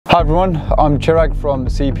Hi everyone, I'm Chirag from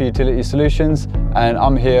CP Utility Solutions and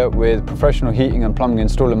I'm here with Professional Heating and Plumbing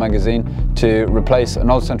Installer magazine to replace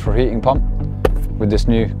an old central heating pump with this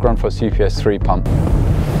new Grundfos UPS3 pump.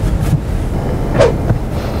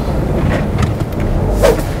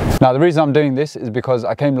 Now the reason I'm doing this is because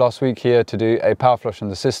I came last week here to do a power flush on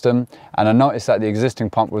the system and I noticed that the existing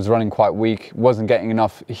pump was running quite weak, wasn't getting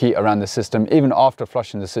enough heat around the system. Even after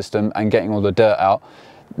flushing the system and getting all the dirt out,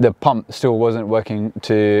 the pump still wasn't working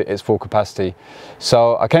to its full capacity.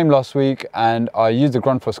 So I came last week and I used the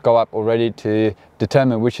Grundfos Go App already to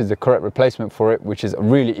determine which is the correct replacement for it, which is a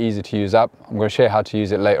really easy to use app. I'm going to show you how to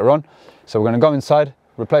use it later on. So we're going to go inside,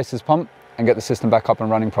 replace this pump and get the system back up and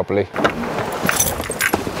running properly.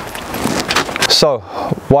 So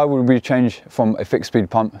why would we change from a fixed speed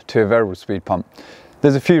pump to a variable speed pump?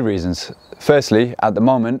 There's a few reasons. Firstly, at the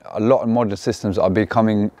moment, a lot of modern systems are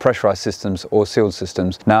becoming pressurized systems or sealed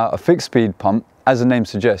systems. Now, a fixed speed pump, as the name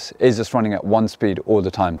suggests, is just running at one speed all the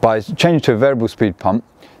time. By changing to a variable speed pump,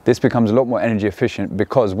 this becomes a lot more energy efficient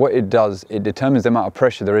because what it does, it determines the amount of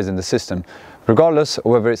pressure there is in the system. Regardless of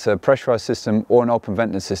whether it's a pressurized system or an open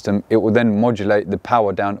vented system, it will then modulate the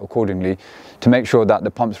power down accordingly to make sure that the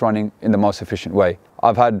pump's running in the most efficient way.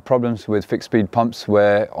 I've had problems with fixed speed pumps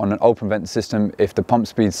where on an open vent system, if the pump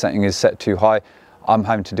speed setting is set too high, I'm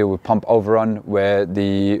having to deal with pump overrun where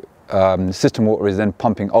the system water is then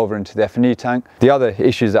pumping over into the F&E tank. The other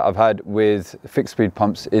issues that I've had with fixed speed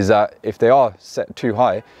pumps is that if they are set too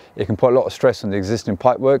high, it can put a lot of stress on the existing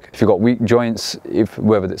pipework. If you've got weak joints,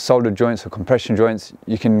 whether it's solder joints or compression joints,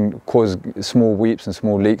 you can cause small weeps and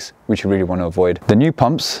small leaks, which you really want to avoid. The new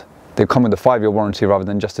pumps, they come with a 5-year warranty rather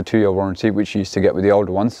than just a 2-year warranty, which you used to get with the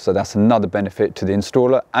older ones. So that's another benefit to the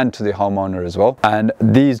installer and to the homeowner as well. And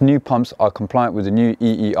these new pumps are compliant with the new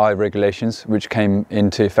EEI regulations, which came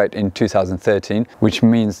into effect in 2013, which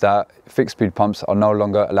means that fixed speed pumps are no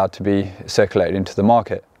longer allowed to be circulated into the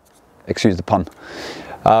market. Excuse the pun.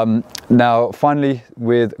 Now, finally,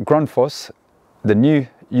 with Grundfos, the new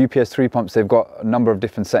UPS3 pumps, they've got a number of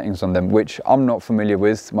different settings on them, which I'm not familiar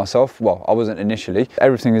with myself. Well, I wasn't initially.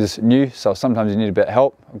 Everything is new, so sometimes you need a bit of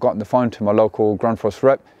help. I got on the phone to my local Grundfos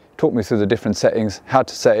rep, talked me through the different settings, how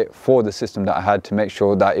to set it for the system that I had to make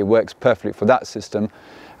sure that it works perfectly for that system.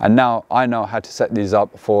 And now I know how to set these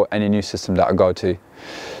up for any new system that I go to.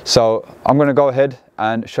 So I'm going to go ahead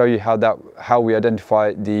and show you how we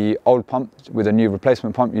identify the old pump with a new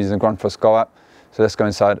replacement pump using the Grundfos Go app. So let's go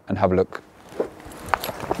inside and have a look.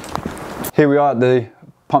 Here we are at the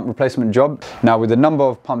pump replacement job. Now, with the number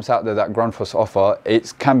of pumps out there that Grundfos offer,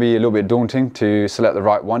 it can be a little bit daunting to select the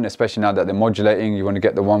right one, especially now that they're modulating. You want to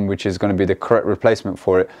get the one which is going to be the correct replacement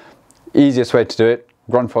for it. Easiest way to do it,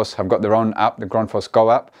 Grundfos have got their own app, the Grundfos Go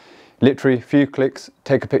app. Literally a few clicks,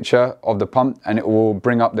 take a picture of the pump and it will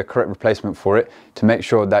bring up the correct replacement for it to make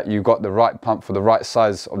sure that you've got the right pump for the right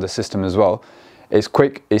size of the system as well. It's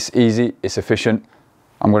quick, it's easy, it's efficient.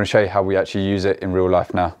 I'm going to show you how we actually use it in real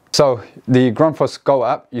life now. So the Grundfos Go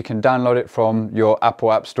app, you can download it from your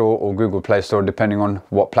Apple App Store or Google Play Store, depending on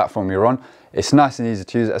what platform you're on. It's nice and easy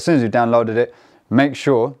to use. As soon as you've downloaded it, make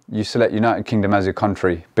sure you select United Kingdom as your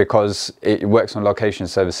country because it works on location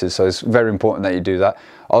services. So it's very important that you do that.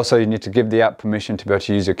 Also, you need to give the app permission to be able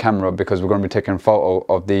to use your camera because we're going to be taking a photo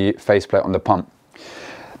of the faceplate on the pump.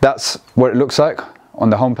 That's what it looks like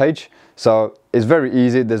on the home page. So it's very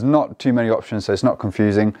easy. There's not too many options, so it's not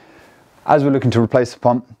confusing. As we're looking to replace the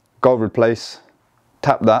pump, go replace,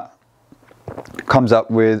 tap that. It comes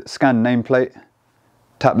up with scan nameplate,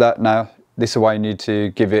 tap that. Now, this is why you need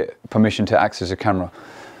to give it permission to access your camera.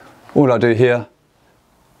 All I do here,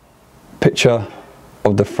 picture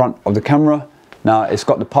of the front of the camera. Now, it's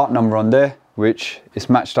got the part number on there, which is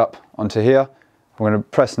matched up onto here. I'm going to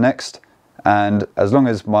press next, and as long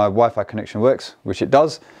as my Wi-Fi connection works, which it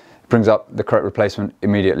does, brings up the correct replacement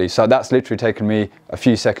immediately. So that's literally taken me a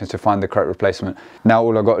few seconds to find the correct replacement. Now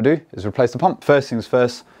all I've got to do is replace the pump. First things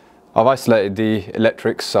first, I've isolated the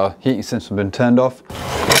electrics, so heating system's been turned off.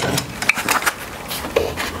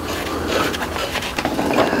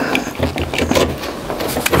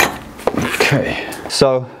 Okay,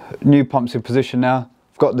 so new pump's in position now.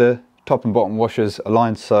 I've got the top and bottom washers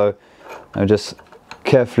aligned, so I'll just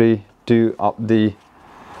carefully do up the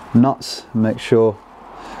nuts, make sure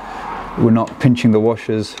we're not pinching the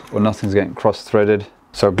washers or nothing's getting cross-threaded.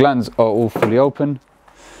 So glands are all fully open.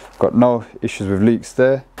 Got no issues with leaks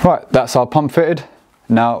there. Right, that's our pump fitted.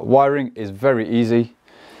 Now wiring is very easy.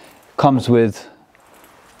 Comes with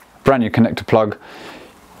brand new connector plug.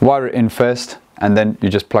 Wire it in first and then you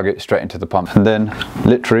just plug it straight into the pump. And then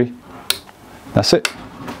literally, that's it.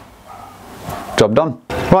 Job done.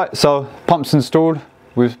 Right, so pump's installed.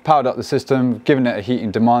 we've powered up the system, given it a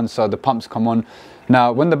heating demand, so the pumps come on.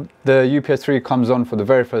 Now, when the UPS3 comes on for the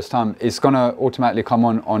very first time, it's going to automatically come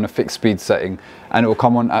on a fixed speed setting, and it will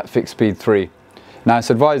come on at fixed speed 3. Now,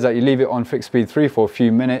 it's advised that you leave it on fixed speed 3 for a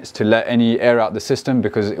few minutes to let any air out the system,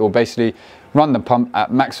 because it will basically run the pump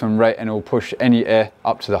at maximum rate and it will push any air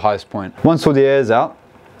up to the highest point. Once all the air is out,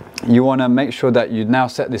 you want to make sure that you now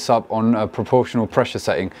set this up on a proportional pressure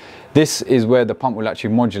setting. This is where the pump will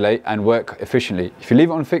actually modulate and work efficiently. If you leave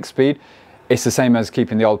it on fixed speed, it's the same as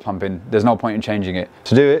keeping the old pump in. There's no point in changing it.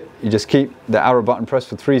 To do it, you just keep the arrow button pressed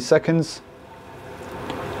for 3 seconds.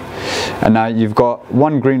 And now you've got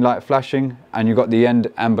one green light flashing and you've got the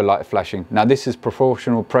end amber light flashing. Now this is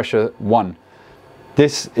proportional pressure 1.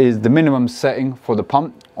 This is the minimum setting for the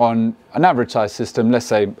pump on an average size system, let's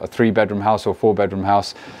say a 3-bedroom house or 4-bedroom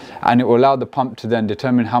house, and it will allow the pump to then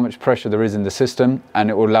determine how much pressure there is in the system, and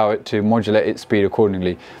it will allow it to modulate its speed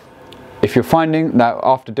accordingly. If you're finding that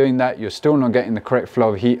after doing that you're still not getting the correct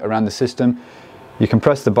flow of heat around the system, you can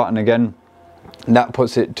press the button again. That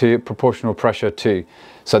puts it to proportional pressure 2.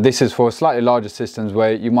 So this is for slightly larger systems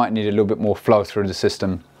where you might need a little bit more flow through the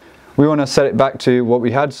system. We want to set it back to what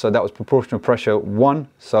we had, so that was proportional pressure 1.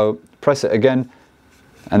 So press it again,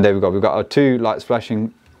 and there we go. We've got our 2 lights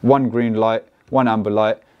flashing, 1 green light, 1 amber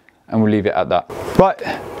light, and we'll leave it at that. Right,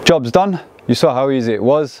 job's done. You saw how easy it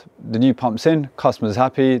was. The new pump's in, customers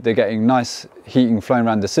happy, they're getting nice heating flowing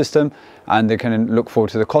around the system, and they can look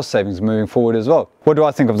forward to the cost savings moving forward as well. What do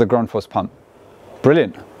I think of the Grundfos pump?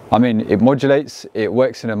 Brilliant. I mean, it modulates, it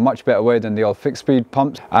works in a much better way than the old fixed speed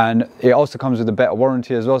pumps, and it also comes with a better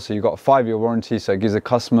warranty as well. So you've got a 5-year warranty, so it gives the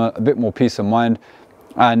customer a bit more peace of mind.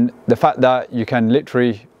 And the fact that you can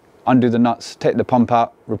literally undo the nuts, take the pump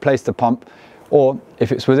out, replace the pump, or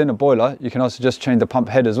if it's within a boiler, you can also just change the pump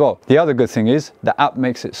head as well. The other good thing is the app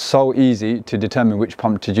makes it so easy to determine which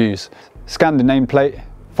pump to use. Scan the nameplate,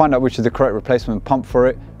 find out which is the correct replacement pump for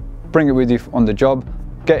it, bring it with you on the job,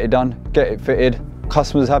 get it done, get it fitted.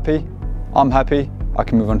 Customer's happy, I'm happy, I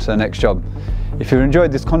can move on to the next job. If you enjoyed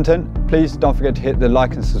this content, please don't forget to hit the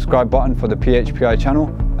like and subscribe button for the PHPI channel,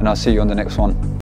 and I'll see you on the next one.